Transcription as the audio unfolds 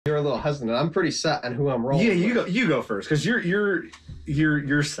You're a little hesitant. I'm pretty set on who I'm rolling. Yeah, you go first because you're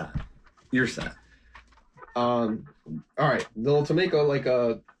set. You're set. All right. Well, to make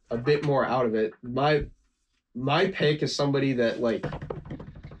a bit more out of it, my pick is somebody that like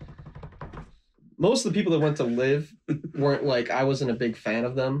most of the people that went to live weren't like I wasn't a big fan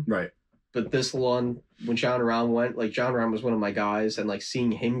of them. Right. But this one, when John Rahm went, like John Rahm was one of my guys, and like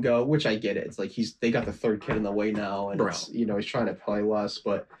seeing him go, which I get it. It's like they got the third kid in the way now, and it's, he's trying to play less.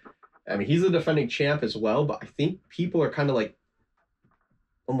 But I mean, he's a defending champ as well. But I think people are kind of like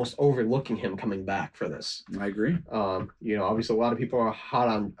almost overlooking him coming back for this. I agree. Obviously a lot of people are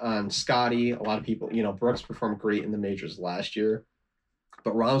hot on Scotty. A lot of people, Brooks performed great in the majors last year,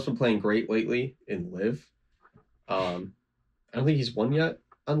 but Rahm's been playing great lately in live. I don't think he's won yet.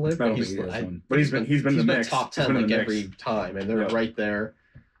 But he's been in the mix. Top 10 like every time, and they're right there.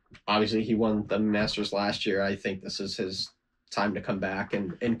 Obviously, he won the Masters last year. I think this is his time to come back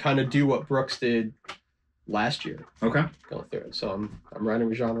and kind of do what Brooks did last year. Okay, going through it. So I'm riding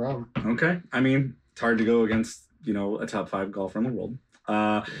with John Rahm. Okay, I mean it's hard to go against a top 5 golfer in the world.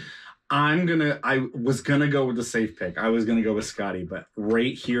 I was gonna go with the safe pick. I was gonna go with Scotty, but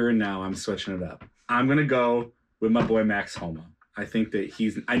right here and now I'm switching it up. I'm gonna go with my boy Max Homa. I think that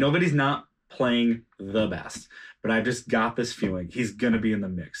I know that he's not playing the best, but I've just got this feeling he's going to be in the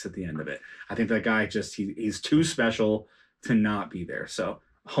mix at the end of it. I think that guy he's too special to not be there. So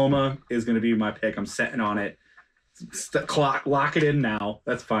Homa is going to be my pick. I'm setting on it. Lock it in now.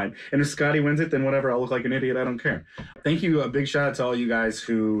 That's fine. And if Scotty wins it, then whatever. I'll look like an idiot. I don't care. Thank you. A big shout out to all you guys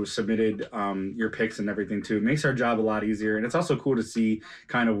who submitted your picks and everything too. It makes our job a lot easier. And it's also cool to see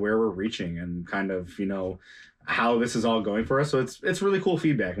kind of where we're reaching and kind of, how this is all going for us. So it's really cool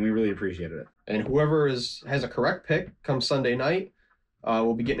feedback, and we really appreciated it. And whoever has a correct pick come Sunday night,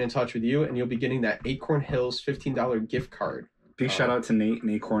 we'll be getting in touch with you, and you'll be getting that Acorn Hills $15 gift card. Big shout out to Nate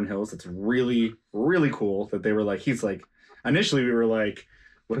and Acorn Hills. It's really, really cool that they were like, initially we were like,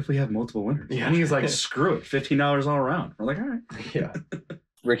 what if we have multiple winners? Yeah. And he's like, screw it, $15 all around. We're like, all right. Yeah.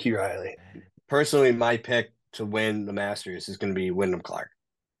 Ricky Riley. Personally, my pick to win the Masters is going to be Wyndham Clark.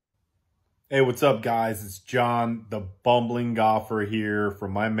 Hey, what's up, guys? It's John, the bumbling golfer here for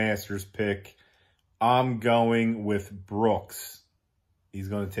my Masters pick. I'm going with Brooks. He's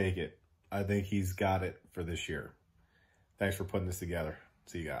going to take it. I think he's got it for this year. Thanks for putting this together.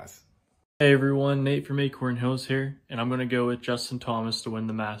 See you guys. Hey, everyone. Nate from Acorn Hills here, and I'm going to go with Justin Thomas to win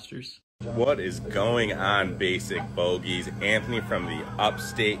the Masters. What is going on, Basic Bogeys? Anthony from the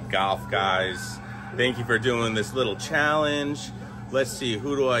Upstate Golf Guys. Thank you for doing this little challenge. Let's see,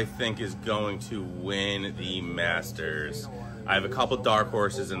 who do I think is going to win the Masters? I have a couple dark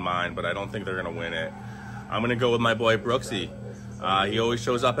horses in mind, but I don't think they're going to win it. I'm going to go with my boy Brooksy. He always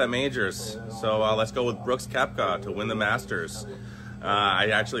shows up at majors. So let's go with Brooks Koepka to win the Masters. I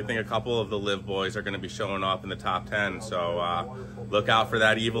actually think a couple of the Live boys are going to be showing up in the top 10. So look out for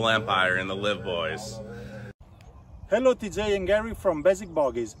that evil empire in the Live boys. Hello, TJ and Gary from Basic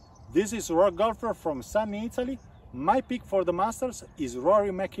Bogeys. This is Rock Golfer from sunny Italy. My pick for the Masters is Rory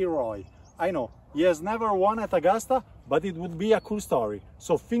McIlroy. I know, he has never won at Augusta, but it would be a cool story.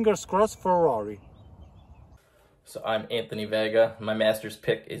 So fingers crossed for Rory. So I'm Anthony Vega. My Masters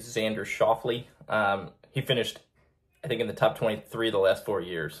pick is Xander Schauffele. He finished, I think, in the top 23 the last 4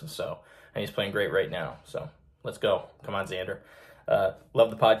 years. And he's playing great right now. So let's go. Come on, Xander. Love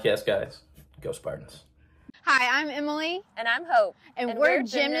the podcast, guys. Go Spartans. Hi, I'm Emily. And I'm Hope. And we're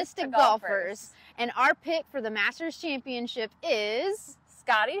gymnastic golfers. And our pick for the Masters Championship is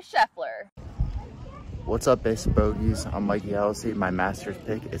Scotty Scheffler. What's up, Basic Bogeys? I'm Mikey Allesy. My Masters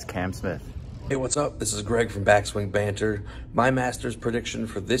pick is Cam Smith. Hey, what's up? This is Greg from Backswingbanter. My Masters prediction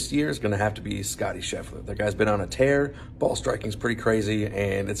for this year is going to have to be Scotty Scheffler. That guy's been on a tear. Ball striking's pretty crazy,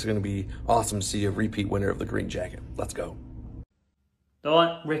 and it's going to be awesome to see a repeat winner of the green jacket. Let's go. All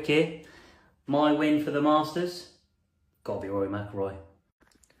right, Ricky. My win for the Masters, gotta be Rory McIlroy.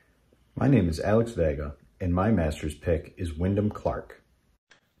 My name is Alex Vega, and my Masters pick is Wyndham Clark.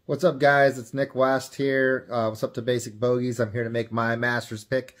 What's up, guys? It's Nick West here. What's up to Basic Bogeys? I'm here to make my Masters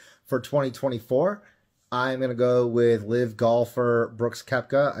pick for 2024. I'm going to go with Live golfer Brooks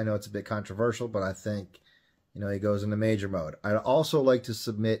Koepka. I know it's a bit controversial, but I think, he goes into major mode. I'd also like to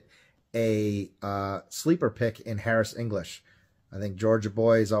submit a sleeper pick in Harris English. I think Georgia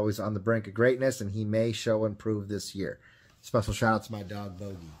boy is always on the brink of greatness, and he may show and prove this year. Special shout out to my dog,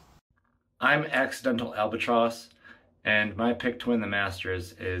 Bogey. I'm Accidental Albatross, and my pick to win the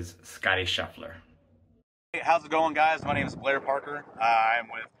Masters is Scotty Scheffler. Hey, how's it going, guys? My name is Blair Parker. I'm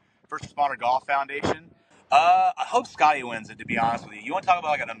with First Responder Golf Foundation. I hope Scotty wins it, to be honest with you. You want to talk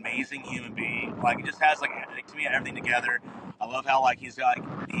about, like, an amazing human being. Like, he just has, like, to me, everything together. I love how like he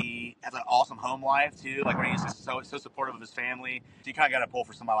has an awesome home life too, like where he's just so supportive of his family. So you kind of got to pull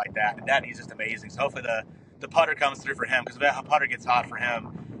for somebody like that, and he's just amazing. So hopefully the putter comes through for him, because if that putter gets hot for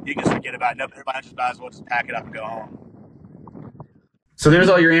him, you can just forget about it. Everybody just might as well just pack it up and go home. So there's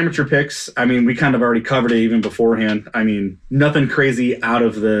all your amateur picks. I mean, we kind of already covered it even beforehand. I mean, nothing crazy out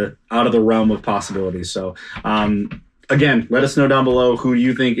of the realm of possibilities. So again, let us know down below who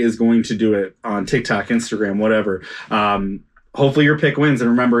you think is going to do it on TikTok, Instagram, whatever. Hopefully your pick wins. And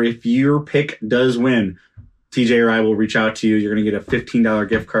remember, if your pick does win, TJ or I will reach out to you. You're going to get a $15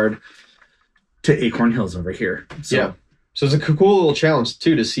 gift card to Acorn Hills over here. So, yeah. So it's a cool little challenge,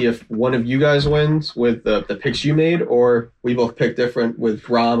 too, to see if one of you guys wins with the picks you made, or we both pick different with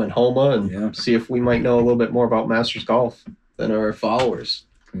Rom and Homa, and see if we might know a little bit more about Masters Golf than our followers.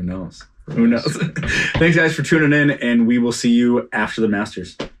 Who knows? Who knows? Thanks, guys, for tuning in, and we will see you after the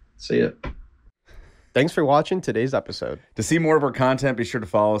Masters. See ya. Thanks for watching today's episode. To see more of our content, be sure to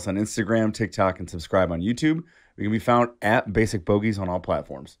follow us on Instagram, TikTok, and subscribe on YouTube. We can be found at Basic Bogeys on all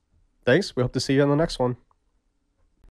platforms. Thanks. We hope to see you on the next one.